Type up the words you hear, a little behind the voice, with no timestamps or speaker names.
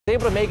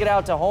Able to make it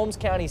out to Holmes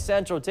County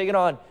Central, taking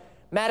on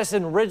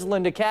Madison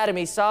Ridgeland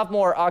Academy.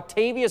 Sophomore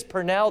Octavius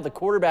Purnell, the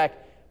quarterback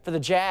for the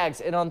Jags.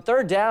 And on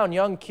third down,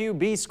 young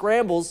QB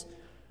scrambles,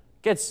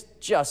 gets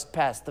just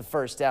past the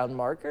first down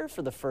marker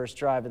for the first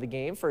drive of the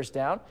game, first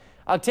down.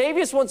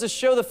 Octavius wants to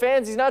show the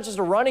fans he's not just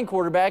a running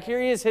quarterback. Here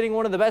he is hitting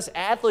one of the best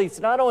athletes,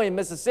 not only in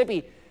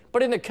Mississippi,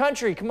 but in the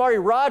country, Kamari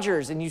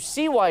Rogers. And you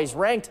see why he's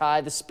ranked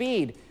high. The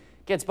speed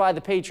gets by the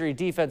Patriot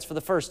defense for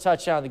the first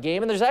touchdown of the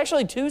game. And there's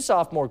actually two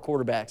sophomore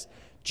quarterbacks.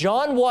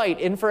 John White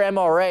in for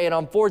MRA, and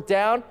on fourth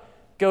down,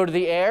 go to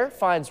the air,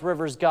 finds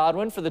Rivers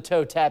Godwin for the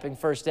toe-tapping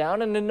first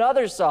down, and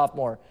another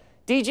sophomore,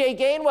 DJ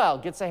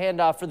Gainwell, gets a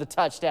handoff for the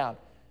touchdown.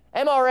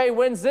 MRA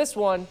wins this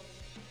one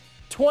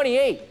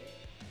 28-20.